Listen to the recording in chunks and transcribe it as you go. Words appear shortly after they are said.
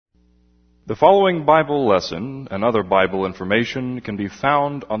The following Bible lesson and other Bible information can be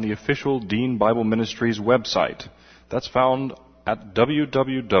found on the official Dean Bible Ministries website. That's found at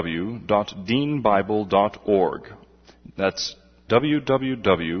www.deanbible.org. That's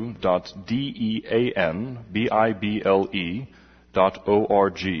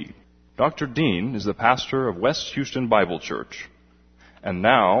www.deanbible.org. Dr. Dean is the pastor of West Houston Bible Church. And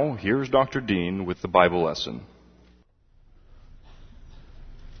now, here's Dr. Dean with the Bible lesson.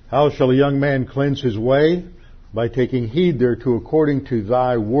 How shall a young man cleanse his way? By taking heed thereto according to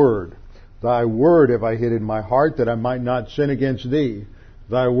thy word. Thy word have I hid in my heart, that I might not sin against thee.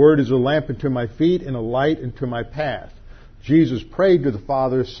 Thy word is a lamp unto my feet and a light unto my path. Jesus prayed to the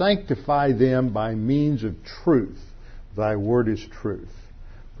Father, sanctify them by means of truth. Thy word is truth.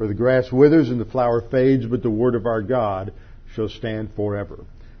 For the grass withers and the flower fades, but the word of our God shall stand forever.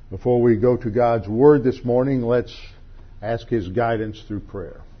 Before we go to God's word this morning, let's ask His guidance through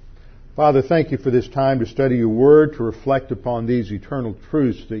prayer. Father, thank you for this time to study your word, to reflect upon these eternal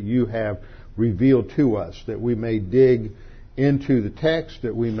truths that you have revealed to us, that we may dig into the text,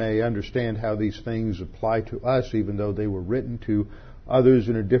 that we may understand how these things apply to us, even though they were written to others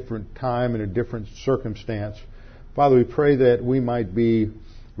in a different time, in a different circumstance. Father, we pray that we might be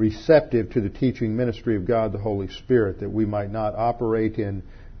receptive to the teaching ministry of God the Holy Spirit, that we might not operate in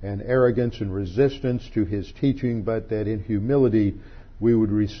arrogance and resistance to His teaching, but that in humility we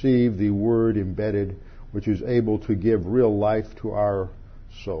would receive the word embedded, which is able to give real life to our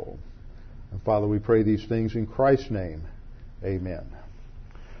soul. And Father, we pray these things in Christ's name. Amen.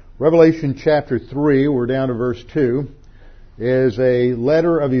 Revelation chapter 3, we're down to verse 2, is a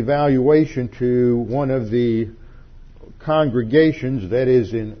letter of evaluation to one of the congregations that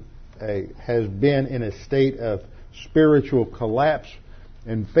has been in a state of spiritual collapse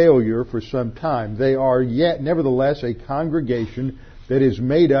and failure for some time. They are yet, nevertheless, a congregation that is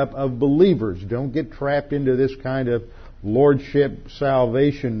made up of believers. Don't get trapped into this kind of lordship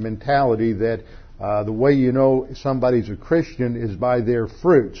salvation mentality that the way you know somebody's a Christian is by their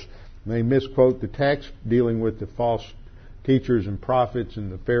fruits. They misquote the text dealing with the false teachers and prophets and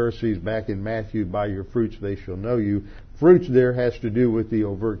the Pharisees back in Matthew, by your fruits they shall know you. Fruits there has to do with the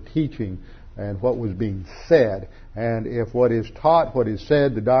overt teaching and what was being said. And if what is taught, what is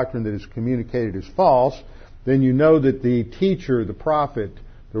said, the doctrine that is communicated is false, then you know that the teacher, the prophet,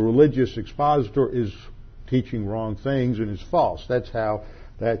 the religious expositor is teaching wrong things and is false. That's how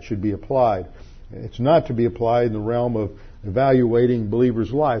that should be applied. It's not to be applied in the realm of evaluating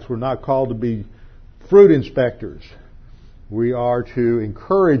believers' lives. We're not called to be fruit inspectors. We are to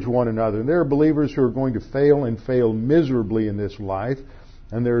encourage one another. And there are believers who are going to fail and fail miserably in this life.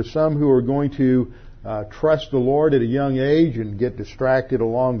 And there are some who are going to trust the Lord at a young age and get distracted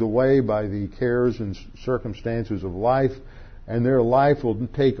along the way by the cares and circumstances of life. And their life will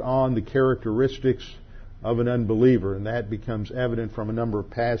take on the characteristics of an unbeliever. And that becomes evident from a number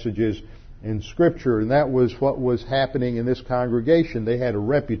of passages in Scripture. And that was what was happening in this congregation. They had a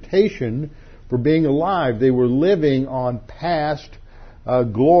reputation for being alive. They were living on past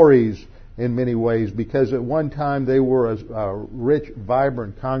glories in many ways, because at one time they were a rich,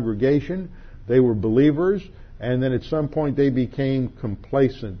 vibrant congregation. They were believers, and then at some point they became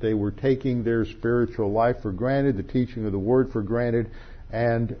complacent. They were taking their spiritual life for granted, the teaching of the Word for granted,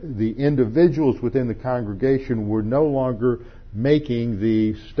 and the individuals within the congregation were no longer making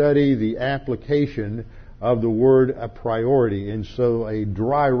the study, the application of the Word a priority. And so a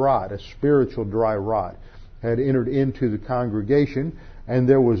dry rot, a spiritual dry rot, had entered into the congregation, and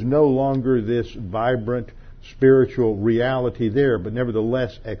there was no longer this vibrant spiritual reality there. But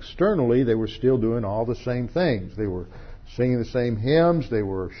nevertheless, externally, they were still doing all the same things. They were singing the same hymns, they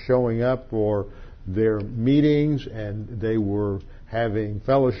were showing up for their meetings, and they were having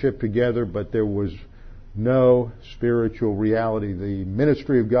fellowship together, but there was no spiritual reality. The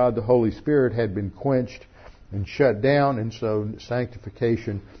ministry of God, the Holy Spirit, had been quenched and shut down, and so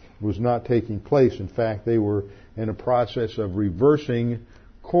sanctification was not taking place. In fact, they were in a process of reversing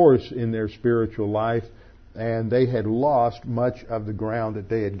course in their spiritual life, and they had lost much of the ground that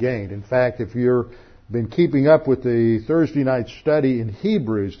they had gained. In fact, if you've been keeping up with the Thursday night study in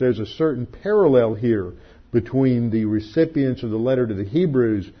Hebrews, there's a certain parallel here between the recipients of the letter to the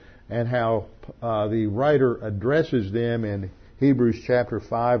Hebrews and how the writer addresses them in Hebrews chapter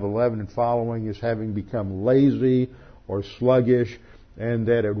 5, 11 and following as having become lazy or sluggish, and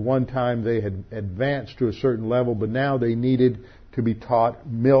that at one time they had advanced to a certain level, but now they needed to be taught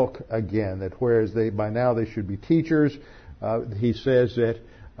milk again. That whereas by now they should be teachers, he says that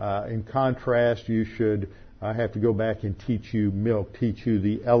in contrast you should have to go back and teach you milk, teach you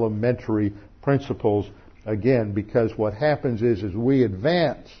the elementary principles again, because what happens is as we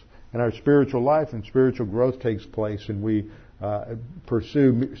advance and our spiritual life and spiritual growth takes place, and we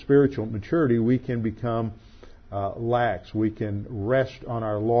pursue spiritual maturity, we can become lax. We can rest on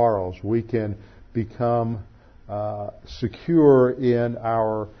our laurels. We can become secure in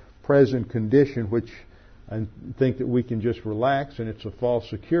our present condition, which I think that we can just relax, and it's a false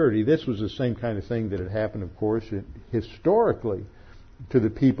security. This was the same kind of thing that had happened, of course, historically to the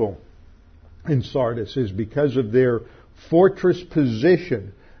people in Sardis, is because of their fortress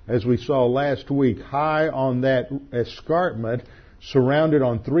position, as we saw last week, high on that escarpment, surrounded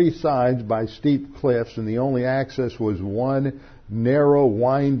on three sides by steep cliffs, and the only access was one narrow,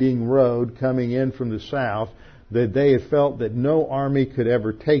 winding road coming in from the south, that they had felt that no army could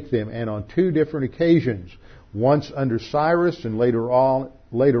ever take them. And on two different occasions, once under Cyrus and later on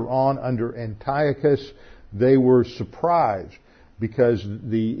under Antiochus, they were surprised because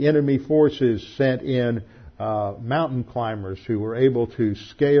the enemy forces sent in mountain climbers who were able to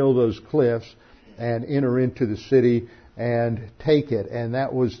scale those cliffs and enter into the city and take it. And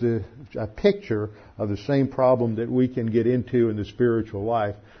that was a picture of the same problem that we can get into in the spiritual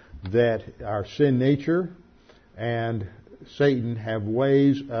life, that our sin nature and Satan have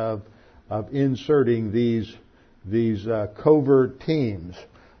ways of inserting these covert teams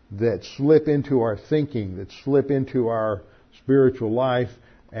that slip into our thinking, that slip into our spiritual life,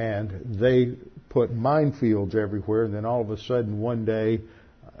 and they put minefields everywhere, and then all of a sudden one day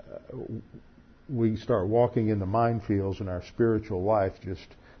we start walking in the minefields and our spiritual life just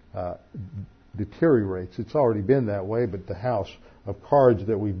deteriorates. It's already been that way, but the house of cards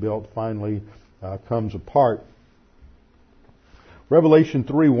that we built finally comes apart. Revelation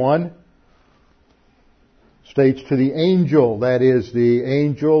 3:1 states, to the angel, that is the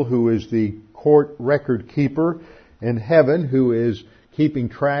angel who is the court record keeper in heaven, who is keeping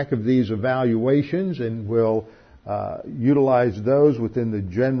track of these evaluations and will utilize those within the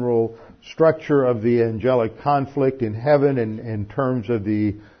general structure of the angelic conflict in heaven and in terms of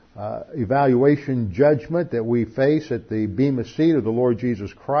the evaluation judgment that we face at the bema seat of the Lord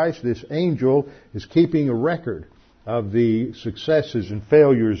Jesus Christ. This angel is keeping a record of the successes and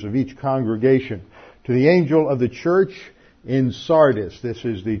failures of each congregation. To the angel of the church in Sardis, this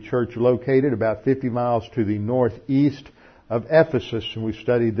is the church located about 50 miles to the northeast of Ephesus, and we've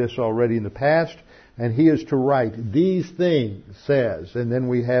studied this already in the past, and he is to write, these things says, and then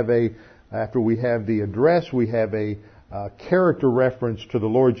we have after we have the address, we have a character reference to the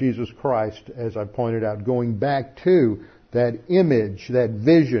Lord Jesus Christ, as I pointed out, going back to that image, that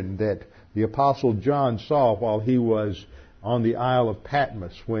vision that the Apostle John saw while he was on the Isle of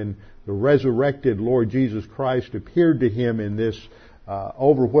Patmos, when the resurrected Lord Jesus Christ appeared to him in this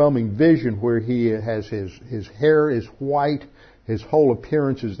overwhelming vision where he has his hair is white, his whole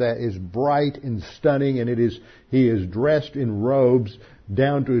appearance is bright and stunning, and he is dressed in robes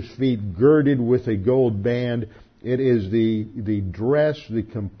down to his feet, girded with a gold band. It is the dress, the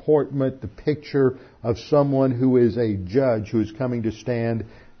comportment, the picture of someone who is a judge who is coming to stand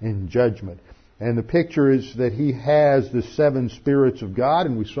in judgment. And the picture is that he has the seven spirits of God,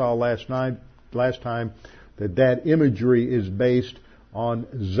 and we saw last time that imagery is based on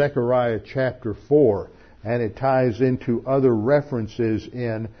Zechariah chapter 4, and it ties into other references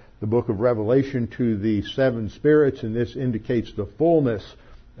in the book of Revelation to the seven spirits, and this indicates the fullness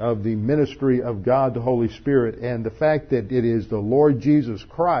of the ministry of God the Holy Spirit, and the fact that it is the Lord Jesus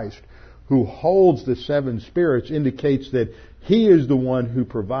Christ who holds the seven spirits indicates that He is the one who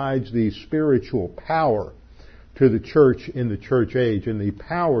provides the spiritual power to the church in the church age, and the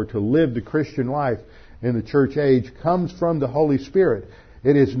power to live the Christian life in the church age comes from the Holy Spirit.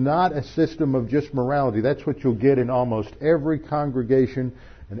 It is not a system of just morality. That's what you'll get in almost every congregation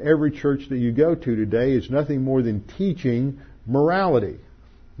and every church that you go to today is nothing more than teaching morality.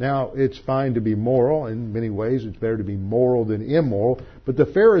 Now, it's fine to be moral. In many ways, it's better to be moral than immoral. But the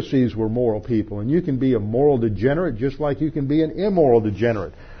Pharisees were moral people, and you can be a moral degenerate just like you can be an immoral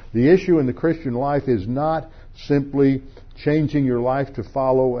degenerate. The issue in the Christian life is not simply changing your life to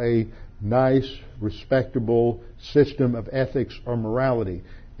follow a nice, respectable system of ethics or morality.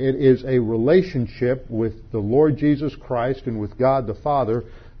 It is a relationship with the Lord Jesus Christ and with God the Father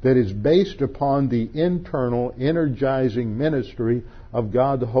that is based upon the internal, energizing ministry of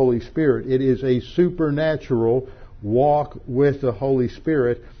God the Holy Spirit. It is a supernatural walk with the Holy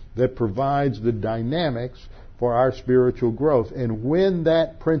Spirit that provides the dynamics for our spiritual growth. And when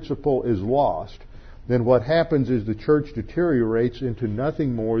that principle is lost, then what happens is the church deteriorates into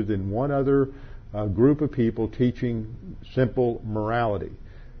nothing more than one other group of people teaching simple morality.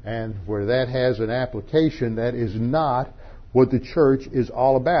 And where that has an application, that is not what the church is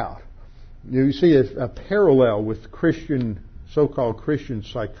all about. You see a parallel with Christian so-called Christian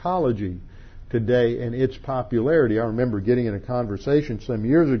psychology today and its popularity. I remember getting in a conversation some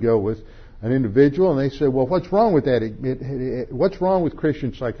years ago with an individual, and they said, well, what's wrong with that? What's wrong with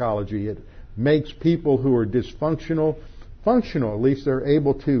Christian psychology? It makes people who are dysfunctional functional. At least they're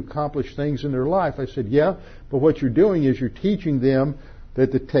able to accomplish things in their life. I said, yeah, but what you're doing is you're teaching them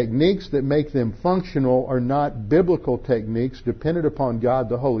that the techniques that make them functional are not biblical techniques dependent upon God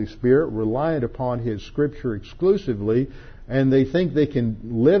the Holy Spirit, reliant upon His Scripture exclusively, and they think they can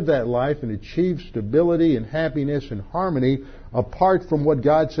live that life and achieve stability and happiness and harmony apart from what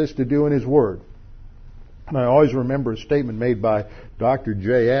God says to do in His Word. And I always remember a statement made by Dr.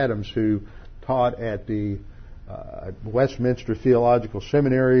 J. Adams, who taught at the Westminster Theological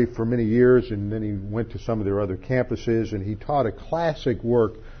Seminary for many years, and then he went to some of their other campuses, and he taught a classic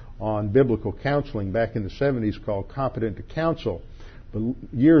work on biblical counseling back in the 70s called Competent to Counsel. But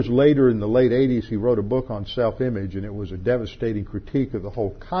years later, in the late 80s, he wrote a book on self-image, and it was a devastating critique of the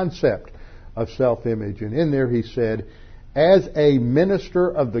whole concept of self-image. And in there he said, as a minister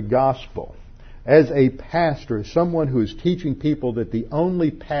of the gospel, as a pastor, as someone who is teaching people that the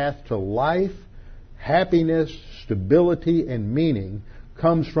only path to life, happiness, stability, and meaning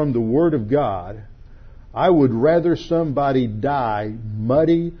comes from the Word of God, I would rather somebody die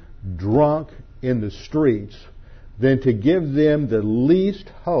muddy, drunk in the streets than to give them the least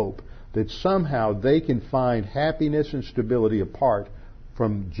hope that somehow they can find happiness and stability apart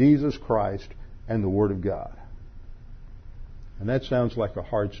from Jesus Christ and the Word of God. And that sounds like a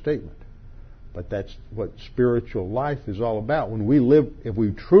hard statement, but that's what spiritual life is all about. When we live, if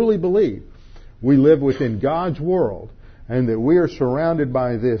we truly believe we live within God's world and that we are surrounded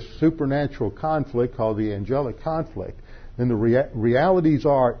by this supernatural conflict called the angelic conflict, then the realities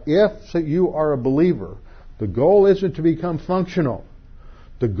are, if you are a believer, the goal isn't to become functional.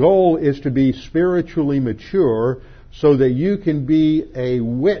 The goal is to be spiritually mature so that you can be a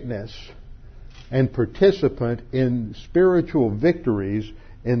witness and participant in spiritual victories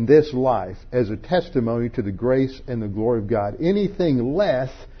in this life as a testimony to the grace and the glory of God. Anything less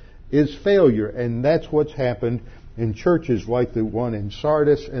is failure, and that's what's happened in churches like the one in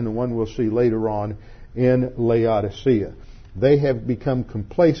Sardis and the one we'll see later on in Laodicea. They have become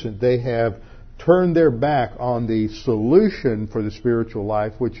complacent. They have turned their back on the solution for the spiritual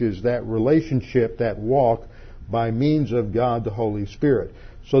life, which is that relationship, that walk by means of God the Holy Spirit.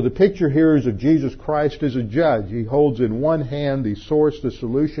 So the picture here is of Jesus Christ as a judge. He holds in one hand the source, the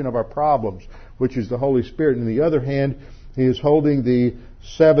solution of our problems, which is the Holy Spirit. In the other hand, He is holding the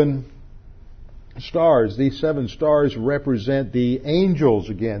 7 stars. These 7 stars represent the angels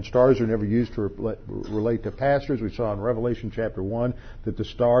again. Stars are never used to relate to pastors. We saw in Revelation chapter 1 that the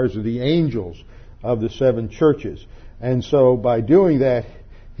stars are the angels of the 7 churches. And so by doing that,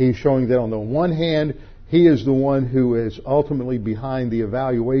 He's showing that on the one hand, He is the one who is ultimately behind the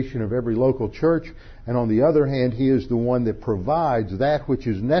evaluation of every local church, and on the other hand, He is the one that provides that which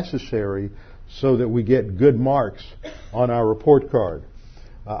is necessary so that we get good marks on our report card.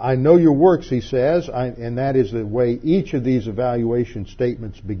 I know your works, He says, and that is the way each of these evaluation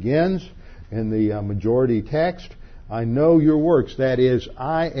statements begins in the majority text. I know your works. That is,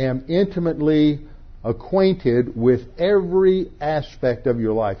 I am intimately acquainted with every aspect of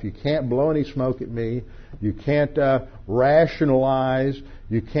your life. You can't blow any smoke at me. You can't rationalize.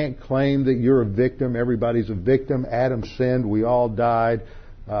 You can't claim that you're a victim. Everybody's a victim. Adam sinned. We all died.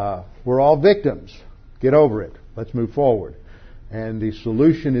 We're all victims. Get over it. Let's move forward. And the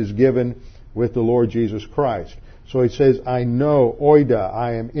solution is given with the Lord Jesus Christ. So He says, I know, oida,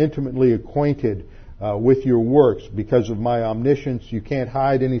 I am intimately acquainted with your works because of my omniscience. You can't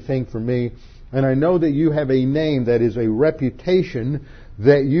hide anything from me. And I know that you have a name, that is a reputation,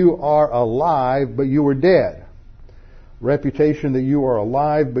 that you are alive, but you are dead. Reputation that you are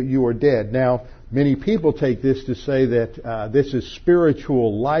alive, but you are dead. Now, many people take this to say that this is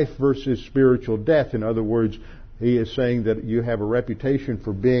spiritual life versus spiritual death. In other words, he is saying that you have a reputation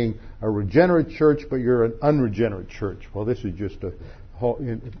for being a regenerate church, but you're an unregenerate church. Well, this is just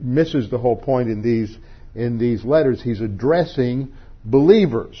it misses the whole point in these letters. He's addressing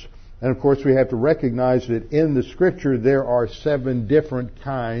believers. And of course, we have to recognize that in the Scripture there are 7 different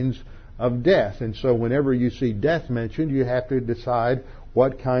kinds of death. And so whenever you see death mentioned, you have to decide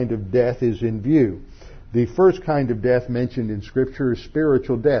what kind of death is in view. The first kind of death mentioned in Scripture is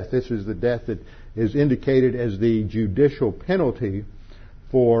spiritual death. This is the death that is indicated as the judicial penalty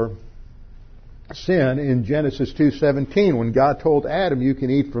for sin in Genesis 2:17, when God told Adam, you can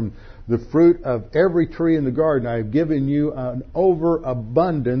eat from the fruit of every tree in the garden. I have given you an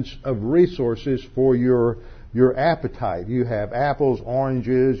overabundance of resources for your your appetite. You have apples,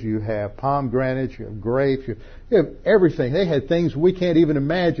 oranges, you have pomegranates, you have grapes, you have everything. They had things we can't even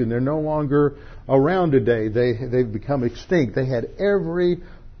imagine. They're no longer around today. They've become extinct. They had every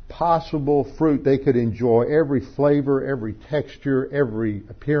possible fruit they could enjoy, every flavor, every texture, every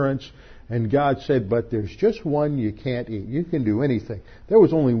appearance. And God said, but there's just one you can't eat. You can do anything. There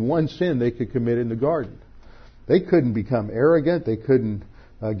was only one sin they could commit in the garden. They couldn't become arrogant. They couldn't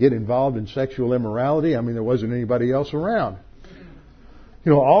get involved in sexual immorality. I mean, there wasn't anybody else around.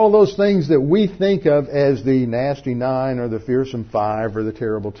 You know, all those things that we think of as the nasty 9 or the fearsome 5 or the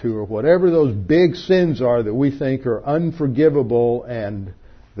terrible 2 or whatever those big sins are that we think are unforgivable and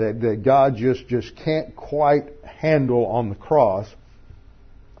that God just can't quite handle on the cross,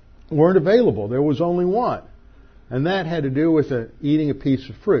 weren't available. There was only one. And that had to do with eating a piece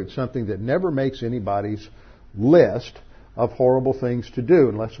of fruit, something that never makes anybody's list of horrible things to do,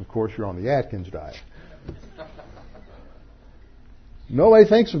 unless, of course, you're on the Atkins diet. Nobody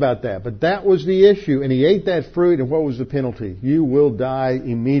thinks about that, but that was the issue. And he ate that fruit, and what was the penalty? You will die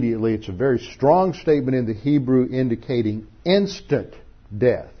immediately. It's a very strong statement in the Hebrew indicating instant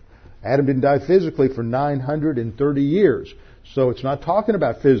death. Adam didn't die physically for 930 years. So it's not talking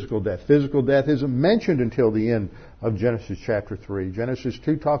about physical death. Physical death isn't mentioned until the end of Genesis chapter 3. Genesis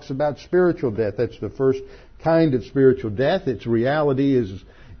 2 talks about spiritual death. That's the first kind of spiritual death. Its reality is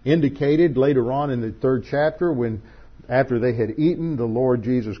indicated later on in the 3rd chapter when, after they had eaten, the Lord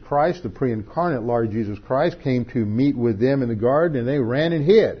Jesus Christ, the pre-incarnate Lord Jesus Christ, came to meet with them in the garden, and they ran and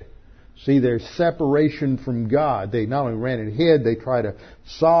hid. See, their separation from God. They not only ran and hid, they tried to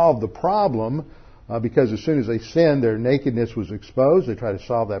solve the problem because as soon as they sinned, their nakedness was exposed. They tried to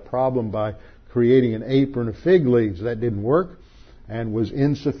solve that problem by creating an apron of fig leaves. That didn't work and was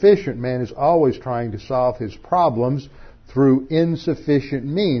insufficient. Man is always trying to solve his problems through insufficient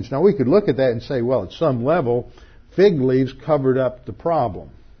means. Now, we could look at that and say, well, at some level, fig leaves covered up the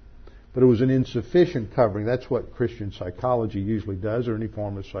problem. But it was an insufficient covering. That's what Christian psychology usually does, or any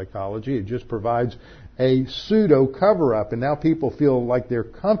form of psychology. It just provides a pseudo cover-up. And now people feel like they're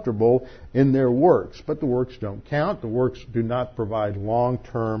comfortable in their works. But the works don't count. The works do not provide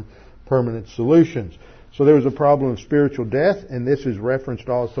long-term permanent solutions. So there was a problem of spiritual death, and this is referenced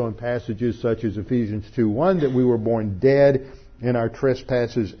also in passages such as Ephesians 2:1, that we were born dead in our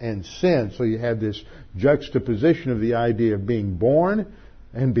trespasses and sins. So you have this juxtaposition of the idea of being born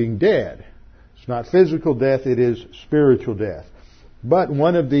and being dead. It's not physical death, it is spiritual death. But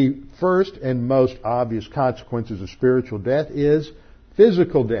one of the first and most obvious consequences of spiritual death is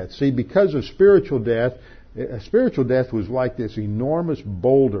physical death. See, because of spiritual death was like this enormous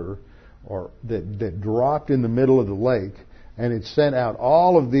boulder that dropped in the middle of the lake, and it sent out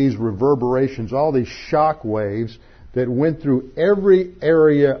all of these reverberations, all these shock waves that went through every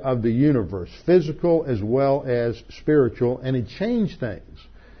area of the universe, physical as well as spiritual, and it changed things.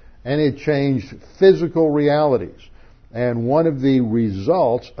 And it changed physical realities. And one of the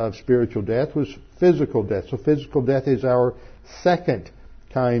results of spiritual death was physical death. So physical death is our second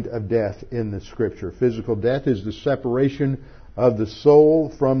kind of death in the Scripture. Physical death is the separation of the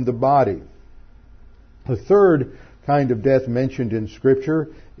soul from the body. The third kind of death mentioned in Scripture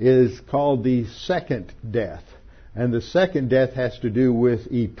is called the second death. And the second death has to do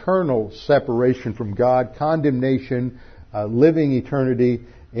with eternal separation from God, condemnation, living eternity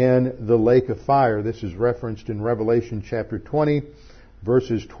in the lake of fire. This is referenced in Revelation chapter 20,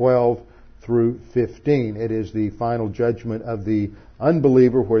 verses 12 through 15. It is the final judgment of the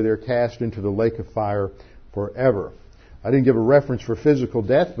unbeliever where they're cast into the lake of fire forever. I didn't give a reference for physical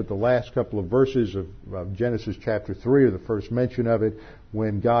death, but the last couple of verses of Genesis chapter 3 are the first mention of it,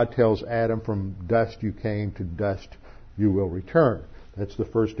 when God tells Adam, from dust you came, to dust you will return. That's the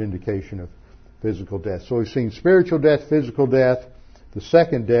first indication of physical death. So we've seen spiritual death, physical death, the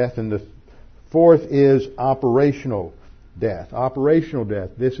second death, and the fourth is operational death. Operational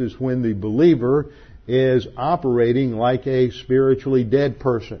death. This is when the believer is operating like a spiritually dead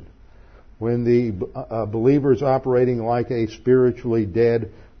person. When the believer is operating like a spiritually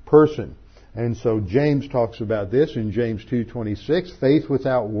dead person. And so James talks about this in James 2:26. Faith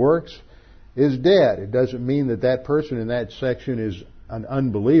without works is dead. It doesn't mean that person in that section is an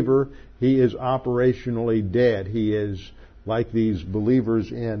unbeliever. He is operationally dead. He is like these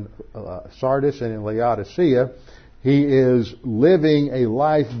believers in Sardis and in Laodicea. He is living a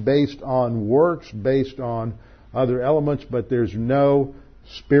life based on works, based on other elements, but there's no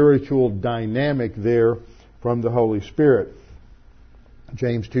spiritual dynamic there from the Holy Spirit.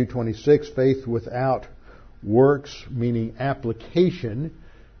 James 2:26, faith without works, meaning application,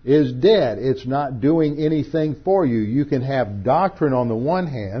 is dead. It's not doing anything for you. You can have doctrine on the one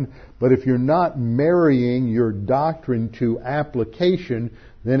hand, but if you're not marrying your doctrine to application,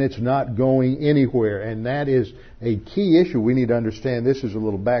 then it's not going anywhere. And that is a key issue we need to understand. This is a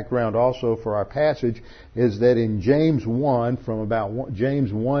little background also for our passage, is that in James 1, from about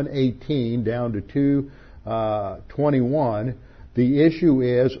James 1:18 down to 2:21, the issue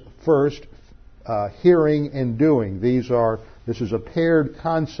is first hearing and doing. This is a paired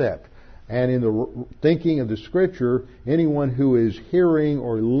concept. And in the thinking of the Scripture, anyone who is hearing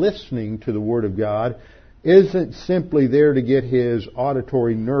or listening to the Word of God isn't simply there to get his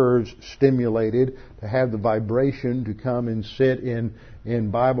auditory nerves stimulated, to have the vibration, to come and sit in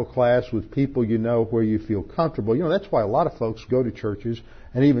Bible class with people you know where you feel comfortable. You know, that's why a lot of folks go to churches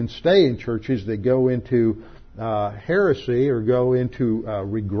and even stay in churches that go into heresy or go into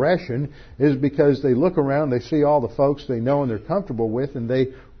regression, is because they look around, they see all the folks they know and they're comfortable with, and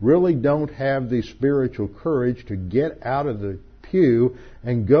they really don't have the spiritual courage to get out of the pew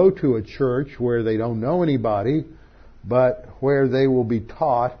and go to a church where they don't know anybody, but where they will be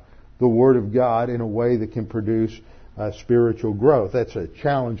taught the Word of God in a way that can produce spiritual growth. That's a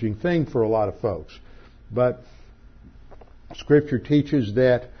challenging thing for a lot of folks. But Scripture teaches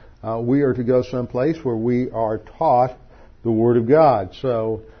that we are to go someplace where we are taught the Word of God.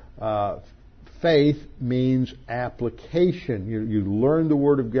 So faith means application. You learn the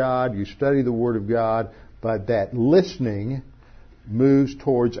Word of God, you study the Word of God, but that listening moves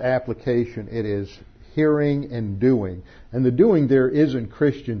towards application. It is hearing and doing. And the doing there isn't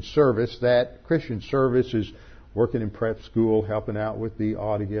Christian service. That Christian service is working in prep school, helping out with the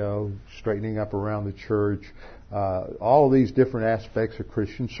audio, straightening up around the church. All of these different aspects of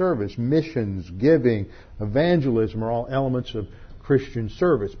Christian service. Missions, giving, evangelism are all elements of Christian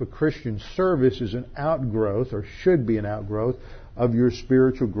service. But Christian service is an outgrowth, or should be an outgrowth, of your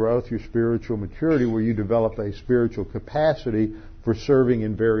spiritual growth, your spiritual maturity, where you develop a spiritual capacity for serving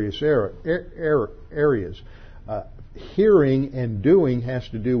in various areas. Hearing and doing has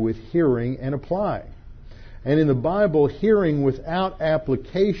to do with hearing and applying. And in the Bible, hearing without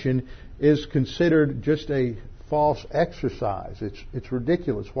application is considered just a false exercise. It's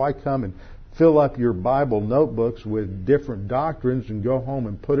ridiculous. Why come and fill up your Bible notebooks with different doctrines and go home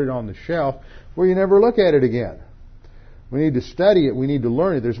and put it on the shelf where you never look at it again? We need to study it. We need to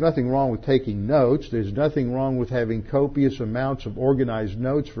learn it. There's nothing wrong with taking notes. There's nothing wrong with having copious amounts of organized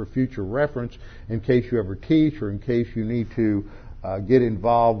notes for future reference in case you ever teach, or in case you need to get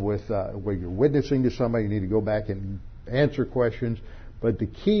involved with where you're witnessing to somebody. You need to go back and answer questions. But the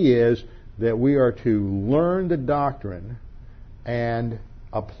key is that we are to learn the doctrine and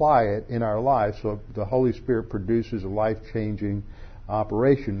apply it in our lives so the Holy Spirit produces a life-changing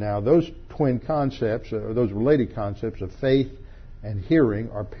operation. Now, those twin concepts, or those related concepts of faith and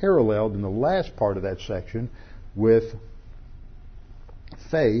hearing, are paralleled in the last part of that section with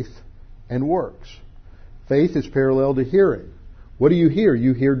faith and works. Faith is parallel to hearing. What do you hear?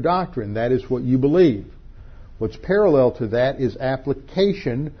 You hear doctrine. That is what you believe. What's parallel to that is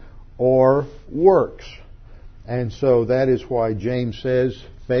application or works. And so that is why James says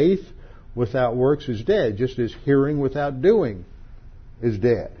faith without works is dead, just as hearing without doing is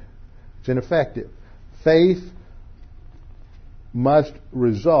dead. It's ineffective. Faith must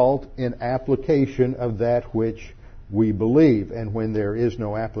result in application of that which we believe. And when there is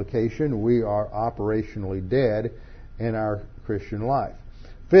no application, we are operationally dead in our Christian life.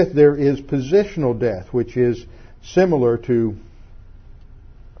 Fifth, there is positional death, which is similar to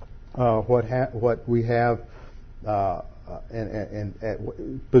what we have.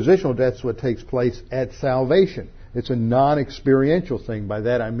 Positional death is what takes place at salvation. It's a non-experiential thing. By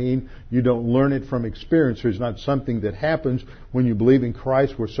that I mean you don't learn it from experience. There's not something that happens when you believe in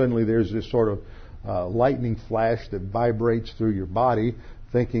Christ where suddenly there's this sort of lightning flash that vibrates through your body,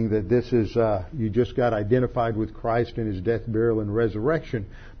 thinking that this is, you just got identified with Christ in His death, burial, and resurrection.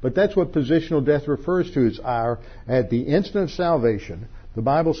 But that's what positional death refers to. It's at the instant of salvation, the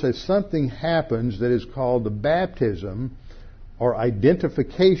Bible says something happens that is called the baptism, or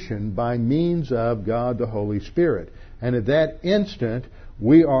identification by means of God the Holy Spirit. And at that instant,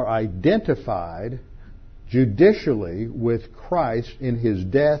 we are identified judicially with Christ in His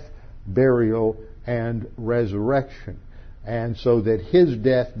death, burial, and resurrection. And so that His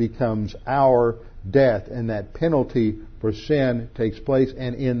death becomes our death, and that penalty for sin takes place.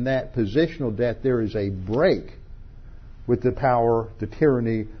 And in that positional death, there is a break with the power, the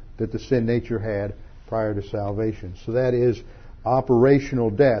tyranny that the sin nature had prior to salvation. So that is operational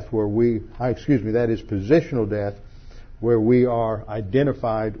death, that is positional death, where we are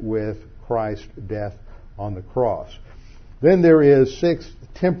identified with Christ's death on the cross. Then there is sixth,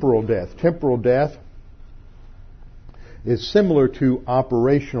 temporal death. Temporal death is similar to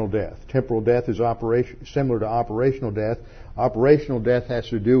operational death. Temporal death is similar to operational death. Operational death has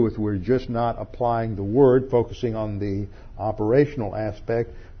to do with we're just not applying the Word, focusing on the operational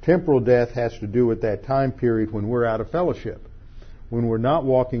aspect. Temporal death has to do with that time period when we're out of fellowship, when we're not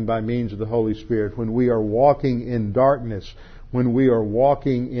walking by means of the Holy Spirit, when we are walking in darkness, when we are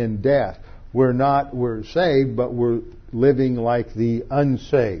walking in death. We're saved, but we're living like the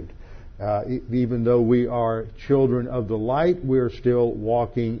unsaved. Even though we are children of the light, we're still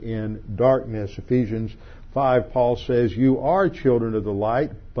walking in darkness. Ephesians 5, Paul says, you are children of the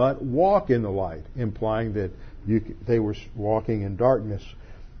light, but walk in the light, implying that they were walking in darkness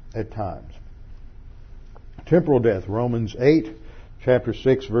at times. Temporal death, Romans 8, chapter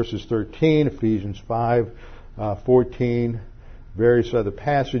 6, verses 13, Ephesians 5, 14, various other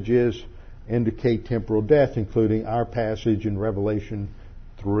passages indicate temporal death, including our passage in Revelation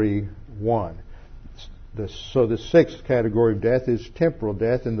 3:1. So the sixth category of death is temporal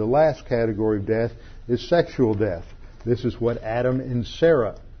death, and the last category of death is sexual death. This is what Adam and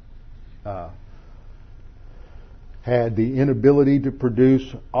Sarah had, the inability to produce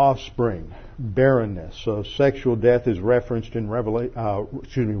offspring, barrenness. So sexual death is referenced in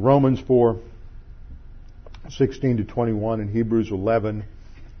Romans 4:16 to 21, and Hebrews 11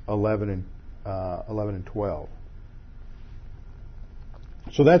 and 12.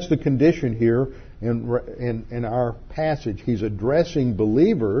 So that's the condition here in our passage. He's addressing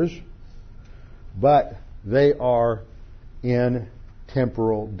believers, but they are in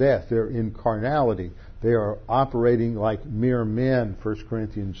temporal death. They're in carnality. They are operating like mere men, 1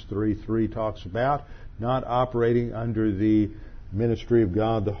 Corinthians 3:3 talks about, not operating under the ministry of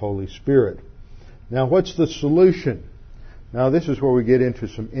God, the Holy Spirit. Now, what's the solution? Now, this is where we get into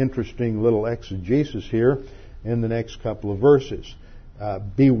some interesting little exegesis here in the next couple of verses.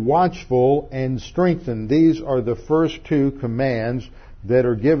 Be watchful and strengthen. These are the first two commands that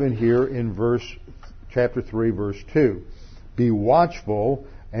are given here in chapter 3, verse 2. Be watchful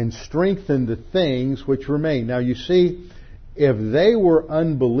and strengthen the things which remain. Now, you see, if they were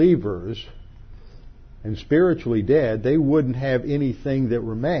unbelievers and spiritually dead, they wouldn't have anything that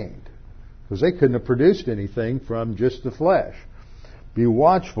remained, because they couldn't have produced anything from just the flesh. Be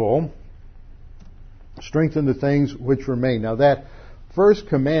watchful, strengthen the things which remain. Now that first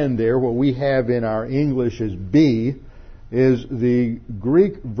command there, what we have in our English as be, is the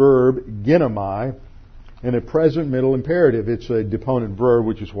Greek verb ginomai in a present middle imperative. It's a deponent verb,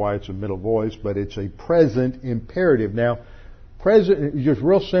 which is why it's a middle voice, but it's a present imperative. Now, present, just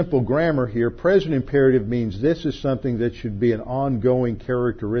real simple grammar here, present imperative means this is something that should be an ongoing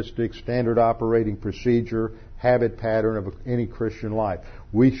characteristic, standard operating procedure, habit pattern of any Christian life.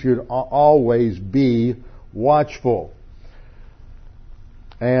 We should always be watchful.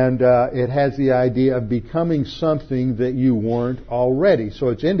 And it has the idea of becoming something that you weren't already. So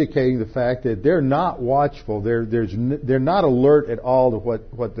it's indicating the fact that they're not watchful. They're not alert at all to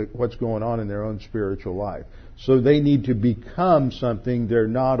what's going on in their own spiritual life. So they need to become something they're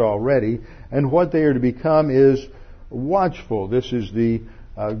not already. And what they are to become is watchful. This is the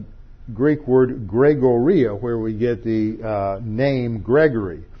Greek word Gregoria, where we get the name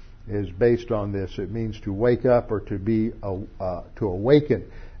Gregory, is based on this. It means to wake up or to awaken.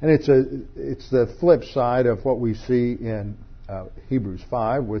 And it's the flip side of what we see in Hebrews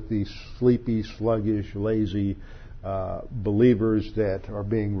 5 with the sleepy, sluggish, lazy believers that are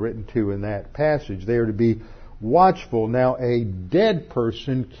being written to in that passage. They are to be watchful. Now, a dead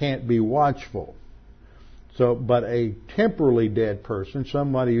person can't be watchful. But a temporally dead person,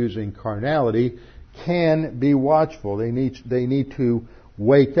 somebody who's in carnality, can be watchful. They need to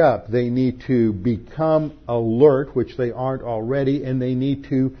wake up. They need to become alert, which they aren't already, and they need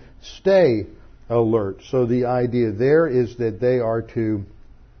to stay alert. So the idea there is that they are to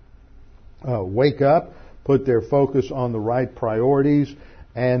wake up, put their focus on the right priorities,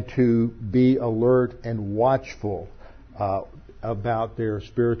 and to be alert and watchful about their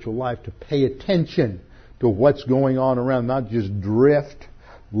spiritual life, to pay attention to what's going on around, not just drift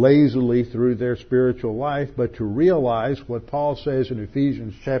lazily through their spiritual life, but to realize what Paul says in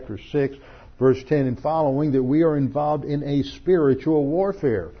Ephesians chapter 6, verse 10 and following, that we are involved in a spiritual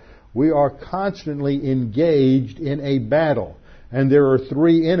warfare. We are constantly engaged in a battle. And there are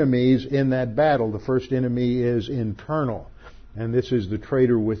three enemies in that battle. The first enemy is internal. And this is the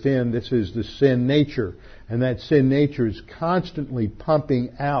traitor within. This is the sin nature. And that sin nature is constantly pumping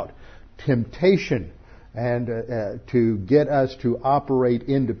out temptation and to get us to operate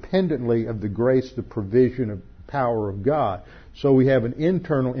independently of the grace, the provision, of power of God. So we have an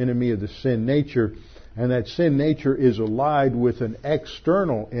internal enemy of the sin nature, And that sin nature is allied with an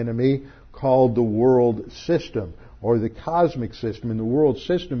external enemy called the world system or the cosmic system. And the world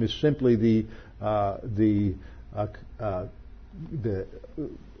system is simply the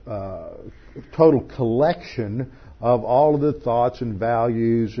total collection of all of the thoughts and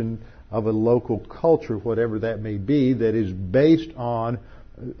values and of a local culture, whatever that may be, that is based on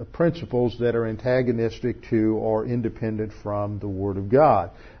principles that are antagonistic to or independent from the Word of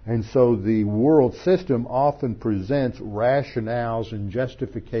God. And so the world system often presents rationales and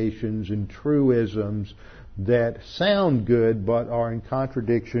justifications and truisms that sound good but are in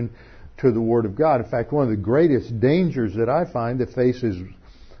contradiction to the Word of God. In fact, one of the greatest dangers that I find that faces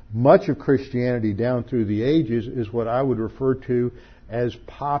much of Christianity down through the ages is what I would refer to as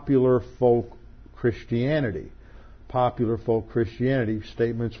popular folk Christianity. Popular folk Christianity,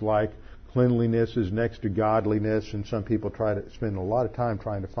 statements like cleanliness is next to godliness, and some people try to spend a lot of time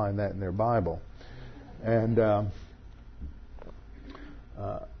trying to find that in their Bible. And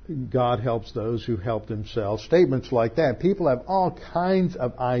God helps those who help themselves. Statements like that. People have all kinds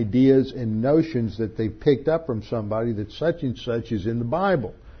of ideas and notions that they've picked up from somebody that such and such is in the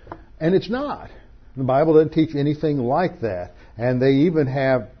Bible. And it's not. The Bible doesn't teach anything like that. And they even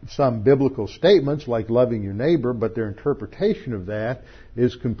have some biblical statements like loving your neighbor, but their interpretation of that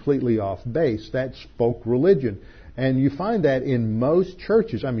is completely off base. That's folk religion. And you find that in most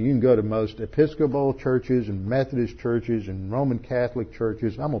churches. I mean, you can go to most Episcopal churches and Methodist churches and Roman Catholic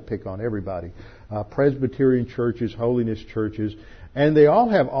churches. I'm going to pick on everybody. Presbyterian churches, holiness churches. And they all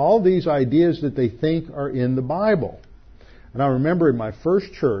have all these ideas that they think are in the Bible. And I remember in my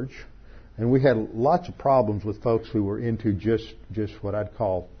first church, and we had lots of problems with folks who were into just what I'd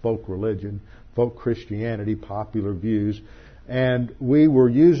call folk religion, folk Christianity, popular views. And we were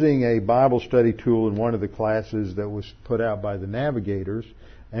using a Bible study tool in one of the classes that was put out by the Navigators.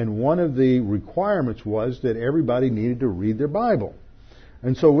 And one of the requirements was that everybody needed to read their Bible.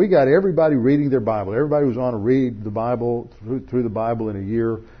 And so we got everybody reading their Bible. Everybody was on a read the Bible, through the Bible in a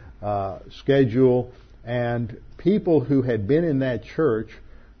year schedule. And people who had been in that church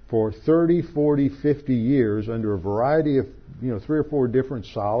for 30, 40, 50 years under a variety of, 3 or 4 different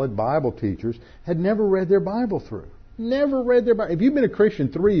solid Bible teachers had never read their Bible through. Never read their Bible. If you've been a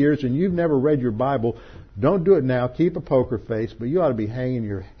Christian 3 years and you've never read your Bible, don't do it now. Keep a poker face, but you ought to be hanging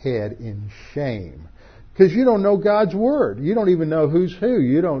your head in shame. Because you don't know God's Word. You don't even know who's who.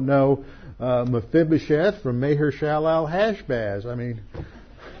 You don't know Mephibosheth from Maher-Shalal-Hashbaz. I mean,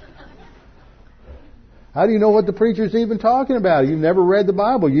 how do you know what the preacher's even talking about? You've never read the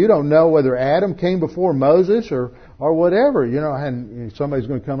Bible. You don't know whether Adam came before Moses or whatever. And somebody's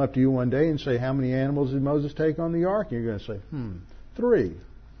going to come up to you one day and say, how many animals did Moses take on the ark? And you're going to say, 3.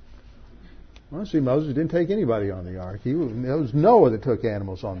 Well, see, Moses didn't take anybody on the ark. It was Noah that took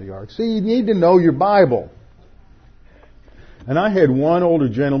animals on the ark. See, you need to know your Bible. And I had one older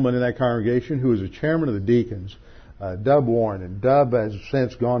gentleman in that congregation who was a chairman of the deacons, Dub Warren. And Dub has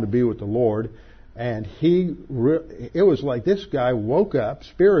since gone to be with the Lord. And it was like this guy woke up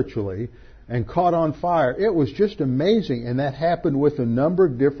spiritually and caught on fire. It was just amazing. And that happened with a number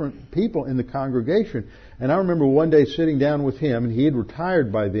of different people in the congregation. And I remember one day sitting down with him, and he had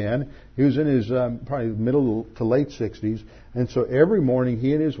retired by then. He was in his probably middle to late 60s. And so every morning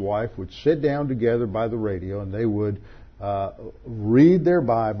he and his wife would sit down together by the radio, and they would read their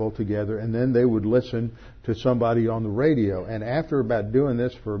Bible together, and then they would listen to somebody on the radio. And after about doing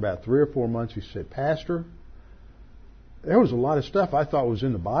this for about 3 or 4 months, he said, Pastor, there was a lot of stuff I thought was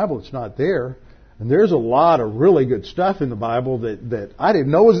in the Bible that's not there. And there's a lot of really good stuff in the Bible that I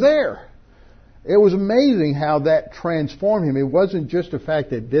didn't know was there. It was amazing how that transformed him. It wasn't just the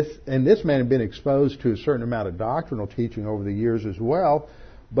fact that this man had been exposed to a certain amount of doctrinal teaching over the years as well,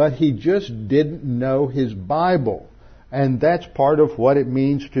 but he just didn't know his Bible. And that's part of what it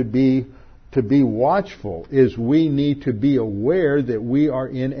means to be watchful, is we need to be aware that we are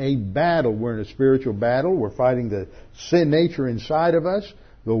in a battle. We're in a spiritual battle. We're fighting the sin nature inside of us,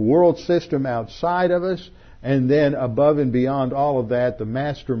 the world system outside of us, and then above and beyond all of that, the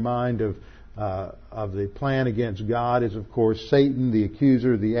mastermind of the plan against God is, of course, Satan, the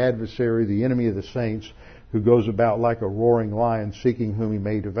accuser, the adversary, the enemy of the saints, who goes about like a roaring lion seeking whom he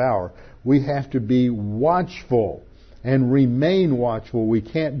may devour. We have to be watchful and remain watchful. We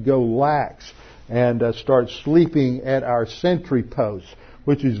can't go lax and start sleeping at our sentry posts,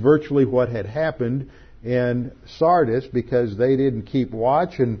 which is virtually what had happened in Sardis, because they didn't keep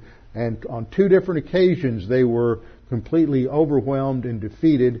watch, and on 2 different occasions they were completely overwhelmed and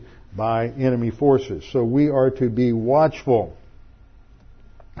defeated by enemy forces. So we are to be watchful.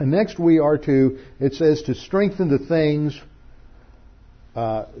 And next we are to, it says, to strengthen the things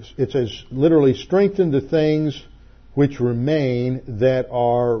it says literally, strengthen the things which remain that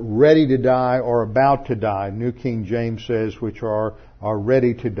are ready to die or about to die. New King James says which are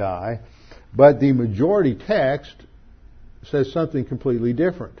ready to die. But the majority text says something completely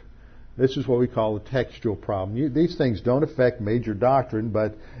different. This is what we call a textual problem. These things don't affect major doctrine,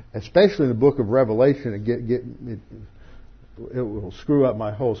 but especially in the book of Revelation, it will screw up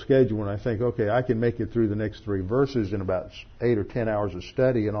my whole schedule when I think, okay, I can make it through the next 3 verses in about 8 or 10 hours of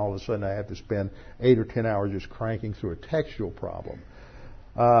study, and all of a sudden I have to spend 8 or 10 hours just cranking through a textual problem.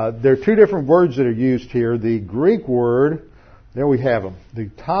 There are 2 different words that are used here. The Greek word, there we have them. The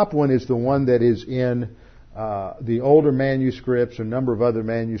top one is the one that is in the older manuscripts, a number of other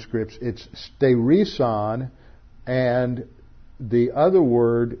manuscripts. It's stereison, and the other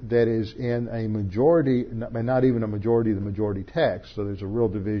word that is in a majority, not even a majority of the majority text, so there's a real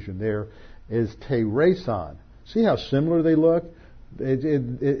division there, is tereson. See how similar they look?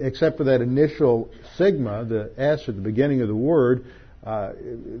 Except for that initial sigma, the S at the beginning of the word,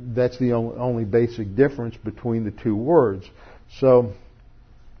 that's the only basic difference between the 2 words. So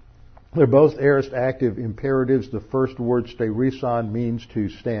they're both aorist active imperatives. The first word, stereison, means to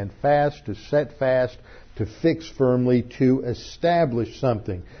stand fast, to set fast, to fix firmly, to establish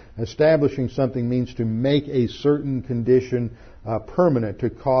something. Establishing something means to make a certain condition permanent, to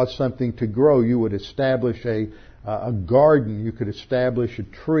cause something to grow. You would establish a garden. You could establish a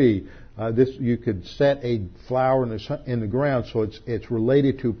tree. You could set a flower in the ground. So it's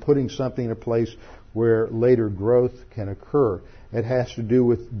related to putting something in a place where later growth can occur. It has to do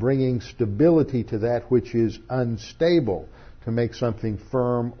with bringing stability to that which is unstable, to make something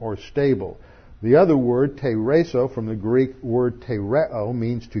firm or stable. The other word, tereso, from the Greek word tereo,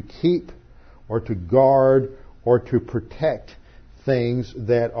 means to keep or to guard or to protect things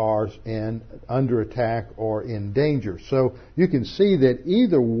that are under attack or in danger. So you can see that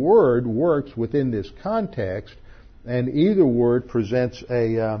either word works within this context, and either word presents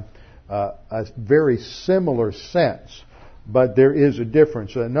a very similar sense. But there is a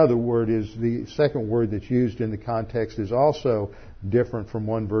difference. Another word is the second word that's used in the context is also different from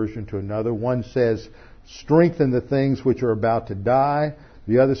one version to another. One says, strengthen the things which are about to die.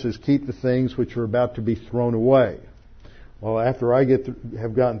 The other says, keep the things which are about to be thrown away. Well, after I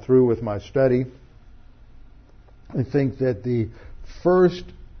have gotten through with my study, I think that the first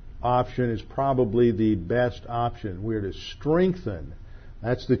option is probably the best option. We're to strengthen.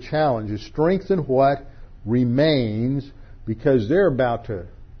 That's the challenge, is strengthen what remains, because they're about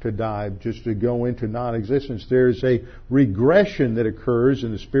to die, just to go into non-existence. There's a regression that occurs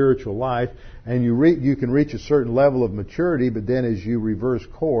in the spiritual life, and you can reach a certain level of maturity, but then as you reverse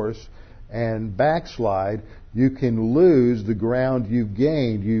course and backslide, you can lose the ground you've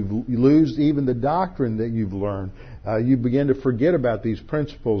gained. You lose even the doctrine that you've learned. You begin to forget about these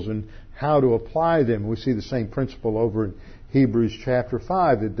principles and how to apply them. We see the same principle over in Hebrews chapter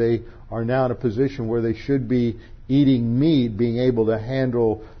 5, that they are now in a position where they should be eating meat, being able to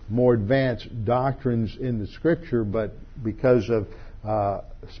handle more advanced doctrines in the Scripture, but because of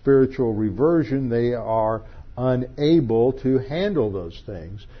spiritual reversion, they are unable to handle those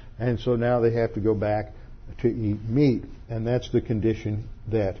things. And so now they have to go back to eat meat. And that's the condition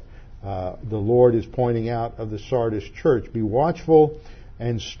that the Lord is pointing out of the Sardis church. Be watchful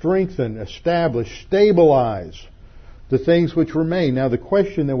and strengthen, establish, stabilize the things which remain. Now the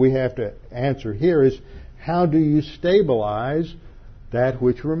question that we have to answer here is, how do you stabilize that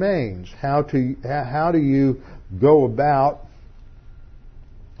which remains? How do you go about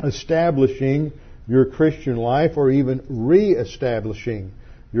establishing your Christian life, or even re-establishing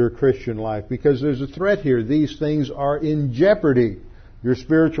your Christian life? Because there's a threat here. These things are in jeopardy. Your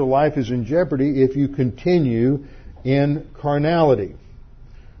spiritual life is in jeopardy if you continue in carnality.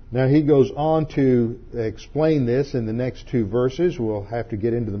 Now he goes on to explain this in the next 2 verses. We'll have to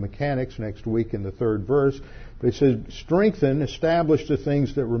get into the mechanics next week in the 3rd verse. But he says, strengthen, establish the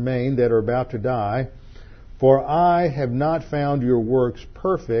things that remain that are about to die, for I have not found your works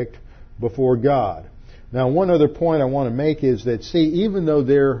perfect before God. Now one other point I want to make is that, see, even though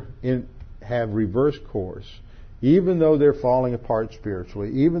have reverse course, even though they're falling apart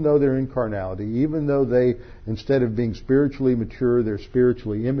spiritually, even though they're in carnality, even though they, instead of being spiritually mature, they're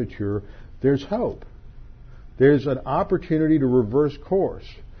spiritually immature, there's hope. There's an opportunity to reverse course.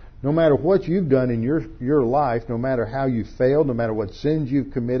 No matter what you've done in your life, no matter how you failed, no matter what sins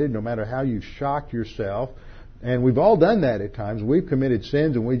you've committed, no matter how you've shocked yourself, and we've all done that at times. We've committed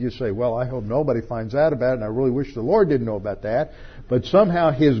sins and we just say, well, I hope nobody finds out about it, and I really wish the Lord didn't know about that. But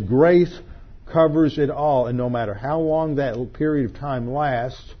somehow His grace covers it all, and no matter how long that period of time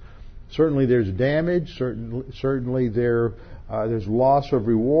lasts, certainly there's damage, certainly there There's loss of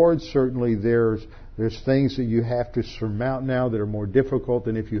rewards. Certainly there's things that you have to surmount now that are more difficult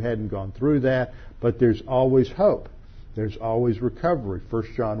than if you hadn't gone through that. But there's always hope. There's always recovery. 1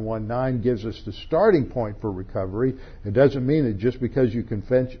 John 1:9 gives us the starting point for recovery. It doesn't mean that just because you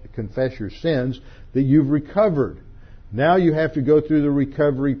confess your sins that you've recovered. Now you have to go through the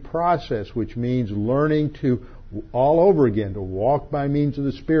recovery process, which means learning to, all over again, to walk by means of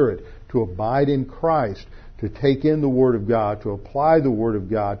the Spirit, to abide in Christ, to take in the Word of God, to apply the Word of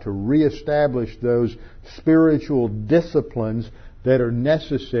God, to reestablish those spiritual disciplines that are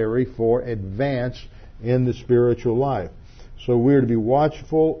necessary for advance in the spiritual life. So we're to be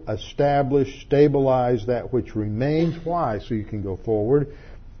watchful, establish, stabilize that which remains. Why? So you can go forward.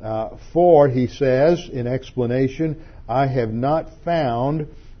 For, he says, in explanation, I have not found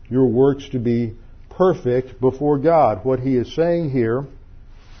your works to be perfect before God. What he is saying here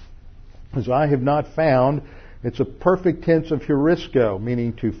is, I have not found. It's a perfect tense of heurisco,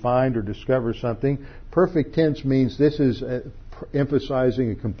 meaning to find or discover something. Perfect tense means this is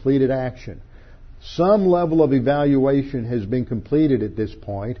emphasizing a completed action. Some level of evaluation has been completed at this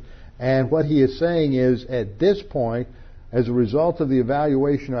point, and what he is saying is, at this point, as a result of the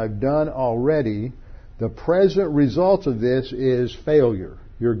evaluation I've done already, the present result of this is failure.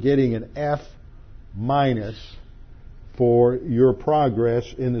 You're getting an F minus for your progress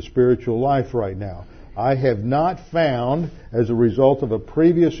in the spiritual life right now. I have not found, as a result of a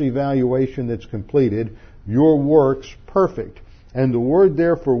previous evaluation that's completed, your works perfect. And the word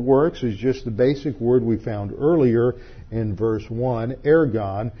there for works is just the basic word we found earlier in verse 1,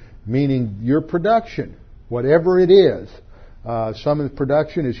 ergon, meaning your production, whatever it is. Some of the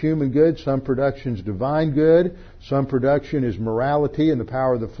production is human good, some production is divine good, some production is morality and the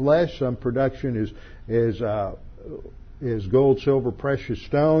power of the flesh, some production is gold, silver, precious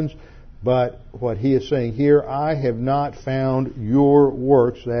stones. But what he is saying here, I have not found your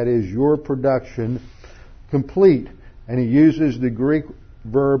works, that is your production, complete. And he uses the Greek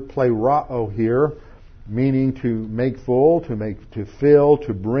verb plerao here, meaning to make full, to fill,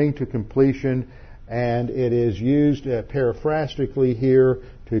 to bring to completion. And it is used paraphrastically here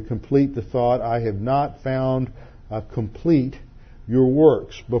to complete the thought, I have not found complete your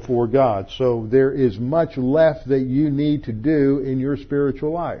works before God. So there is much left that you need to do in your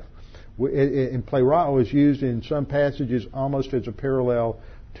spiritual life. And plerao is used in some passages almost as a parallel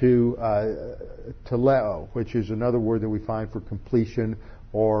to teleo, which is another word that we find for completion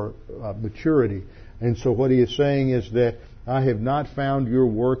or maturity. And so what he is saying is that I have not found your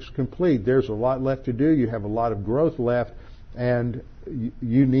works complete. There's a lot left to do. You have a lot of growth left, and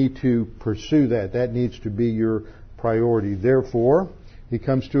you need to pursue that. That needs to be your priority. Therefore, he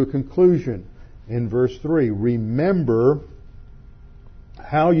comes to a conclusion in verse 3. Remember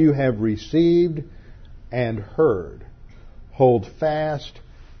how you have received and heard. Hold fast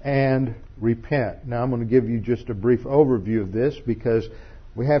and repent. Now I'm going to give you just a brief overview of this because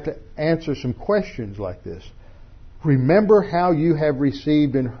we have to answer some questions like this. Remember how you have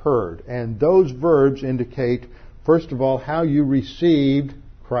received and heard. And those verbs indicate, first of all, how you received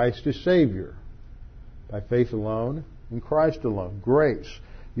Christ as Savior. By faith alone, in Christ alone. Grace.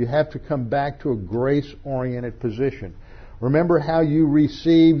 You have to come back to a grace-oriented position. Remember how you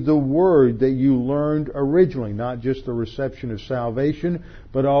received the Word that you learned originally, not just the reception of salvation,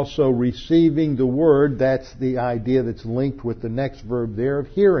 but also receiving the Word. That's the idea that's linked with the next verb there of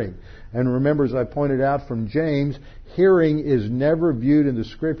hearing. And remember, as I pointed out from James, hearing is never viewed in the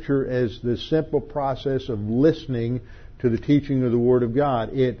Scripture as the simple process of listening to the teaching of the Word of God.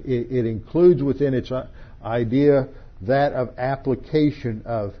 It includes within its idea that of application,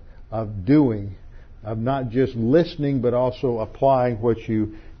 of doing, of not just listening but also applying what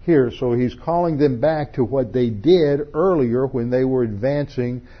you hear. So he's calling them back to what they did earlier when they were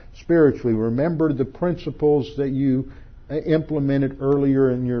advancing spiritually. Remember the principles that you implemented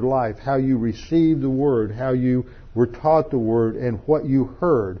earlier in your life, how you received the Word, how you were taught the Word, and what you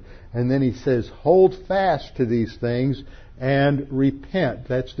heard. And then he says, hold fast to these things and repent.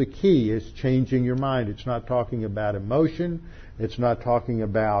 That's the key, is changing your mind. It's not talking about emotion. It's not talking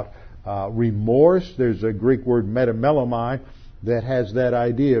about remorse. There's a Greek word metamelomai that has that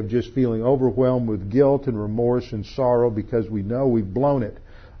idea of just feeling overwhelmed with guilt and remorse and sorrow because we know we've blown it.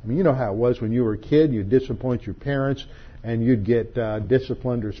 I mean, you know how it was when you were a kid. You'd disappoint your parents and you'd get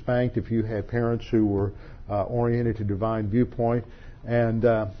disciplined or spanked if you had parents who were oriented to divine viewpoint. And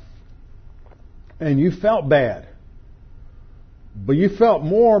you felt bad. But you felt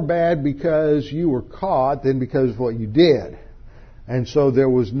more bad because you were caught than because of what you did. And so there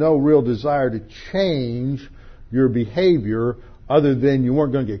was no real desire to change your behavior other than you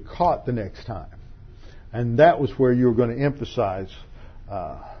weren't going to get caught the next time. And that was where you were going to emphasize.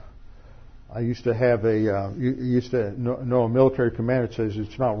 I used to have you used to know a military commander that says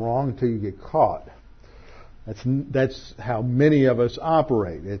it's not wrong until you get caught. That's how many of us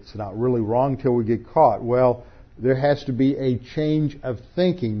operate. It's not really wrong until we get caught. Well, there has to be a change of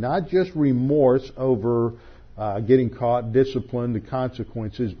thinking, not just remorse over getting caught, discipline, the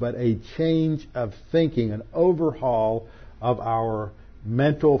consequences, but a change of thinking, an overhaul of our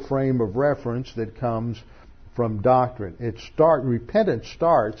mental frame of reference that comes from doctrine. Repentance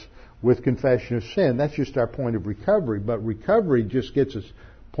starts with confession of sin. That's just our point of recovery. But recovery just gets us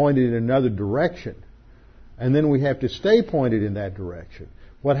pointed in another direction. And then we have to stay pointed in that direction.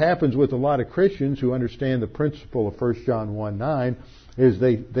 What happens with a lot of Christians who understand the principle of 1 John 1:9 is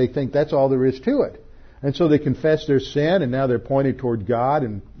they think that's all there is to it. And so they confess their sin, and now they're pointed toward God,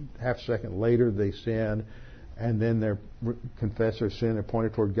 and half a second later they sin, and then they confess their sin, they're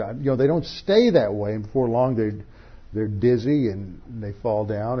pointed toward God. They don't stay that way, and before long they're dizzy and they fall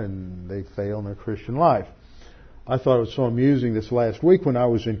down and they fail in their Christian life. I thought it was so amusing this last week when I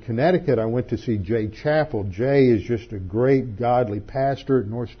was in Connecticut. I went to see Jay Chappell. Jay is just a great godly pastor at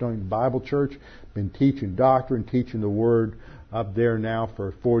North Stonington Bible Church. Been teaching doctrine, teaching the Word up there now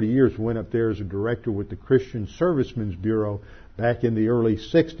for 40 years. Went up there as a director with the Christian Servicemen's Bureau back in the early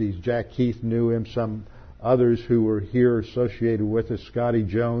 60s. Jack Keith knew him. Some others who were here associated with us. Scotty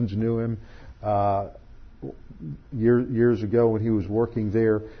Jones knew him years ago when he was working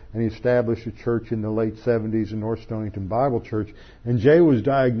there, and he established a church in the late 70s in North Stonington Bible Church. And Jay was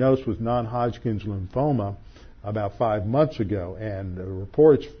diagnosed with non-Hodgkin's lymphoma about 5 months ago, and the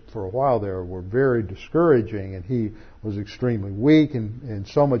reports for a while there were very discouraging, and he was extremely weak and in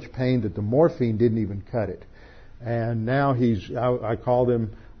so much pain that the morphine didn't even cut it. And now I called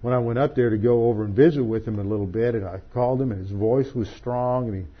him when I went up there to go over and visit with him a little bit, and I called him, and his voice was strong,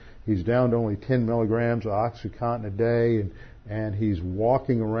 and he's down to only 10 milligrams of OxyContin a day, and he's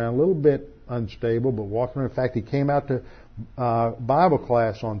walking around a little bit unstable, but walking around. In fact, he came out to Bible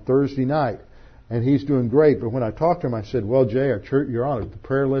class on Thursday night, and he's doing great. But when I talked to him, I said, "Well, Jay, our church, you're on the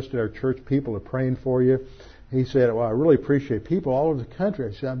prayer list at our church. People are praying for you." He said, "Well, I really appreciate people all over the country."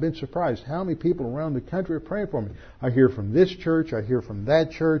 I said, "I've been surprised how many people around the country are praying for me. I hear from this church, I hear from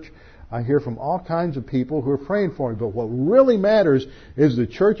that church, I hear from all kinds of people who are praying for me. But what really matters is the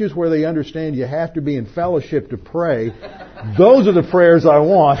churches where they understand you have to be in fellowship to pray. Those are the prayers I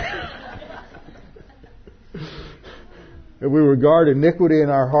want." If we regard iniquity in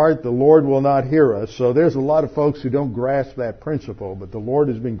our heart, the Lord will not hear us. So there's a lot of folks who don't grasp that principle. But the Lord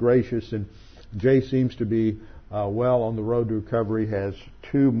has been gracious, and Jay seems to be well on the road to recovery, has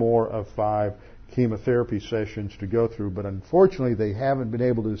 2 more of 5 chemotherapy sessions to go through. But unfortunately, they haven't been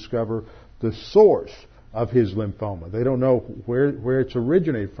able to discover the source of his lymphoma. They don't know where it's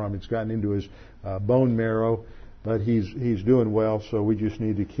originated from. It's gotten into his bone marrow, but he's doing well. So we just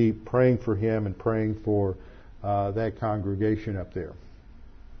need to keep praying for him and praying for that congregation up there.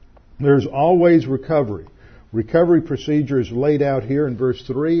 There's always recovery. Recovery procedure is laid out here in verse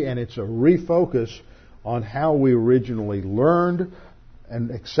 3, and it's a refocus on how we originally learned and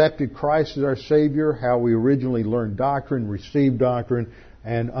accepted Christ as our Savior, how we originally learned doctrine, received doctrine,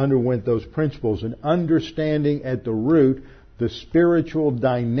 and underwent those principles, and understanding at the root the spiritual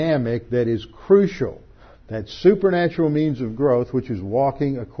dynamic that is crucial, that supernatural means of growth, which is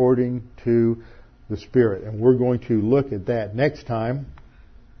walking according to the Spirit. And we're going to look at that next time.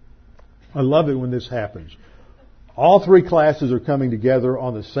 I love it when this happens. All 3 classes are coming together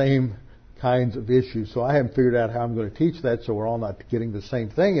on the same kinds of issues. So I haven't figured out how I'm going to teach that, so we're all not getting the same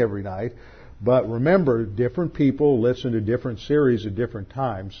thing every night. But remember, different people listen to different series at different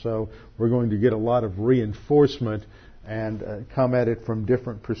times. So we're going to get a lot of reinforcement and come at it from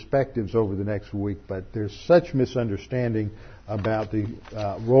different perspectives over the next week. But there's such misunderstanding about the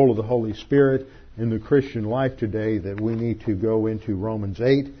role of the Holy Spirit in the Christian life today that we need to go into Romans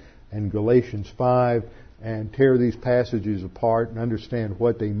 8 and Galatians 5 and tear these passages apart and understand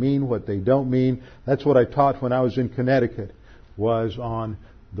what they mean, what they don't mean. That's what I taught when I was in Connecticut, was on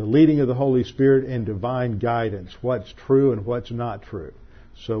the leading of the Holy Spirit and divine guidance, what's true and what's not true.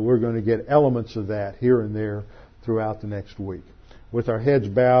 So we're going to get elements of that here and there throughout the next week, with our heads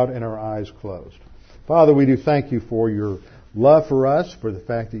bowed and our eyes closed. Father, we do thank you for your love for us, for the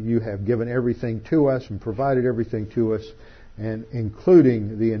fact that you have given everything to us and provided everything to us, and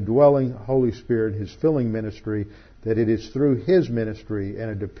including the indwelling Holy Spirit, His filling ministry, that it is through His ministry and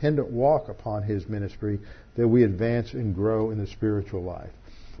a dependent walk upon His ministry that we advance and grow in the spiritual life.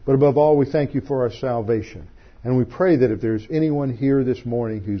 But above all, we thank you for our salvation. And we pray that if there's anyone here this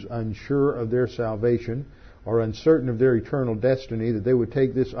morning who's unsure of their salvation or uncertain of their eternal destiny, that they would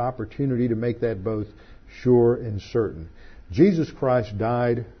take this opportunity to make that both sure and certain. Jesus Christ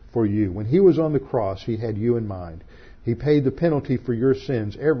died for you. When He was on the cross, He had you in mind. He paid the penalty for your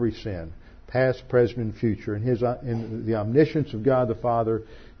sins, every sin, past, present, and future. In the omniscience of God the Father,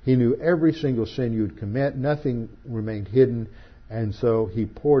 He knew every single sin you would commit. Nothing remained hidden. And so He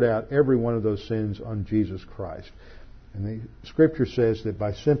poured out every one of those sins on Jesus Christ. And the Scripture says that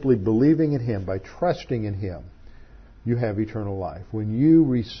by simply believing in Him, by trusting in Him, you have eternal life. When you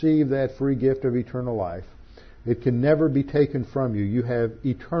receive that free gift of eternal life, it can never be taken from you. You have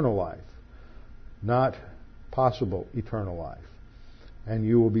eternal life, not possible eternal life. And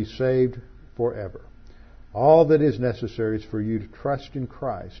you will be saved forever. All that is necessary is for you to trust in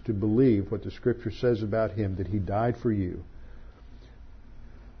Christ, to believe what the Scripture says about Him, that He died for you.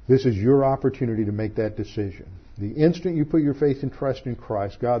 This is your opportunity to make that decision. The instant you put your faith and trust in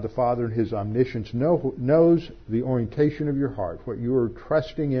Christ, God the Father in His omniscience knows the orientation of your heart, what you are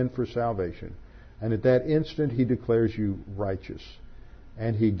trusting in for salvation. And at that instant, He declares you righteous.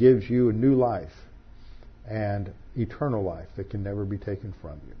 And He gives you a new life and eternal life that can never be taken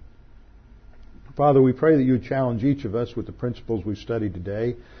from you. Father, we pray that you would challenge each of us with the principles we've studied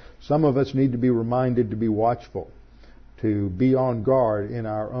today. Some of us need to be reminded to be watchful, to be on guard in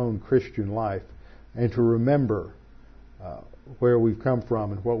our own Christian life, and to remember where we've come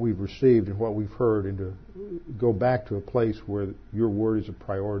from and what we've received and what we've heard, and to go back to a place where your word is a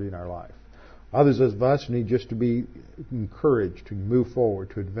priority in our life. Others of us need just to be encouraged to move forward,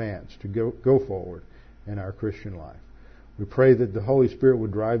 to advance, to go forward in our Christian life. We pray that the Holy Spirit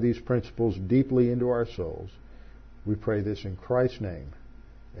would drive these principles deeply into our souls. We pray this in Christ's name.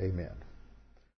 Amen.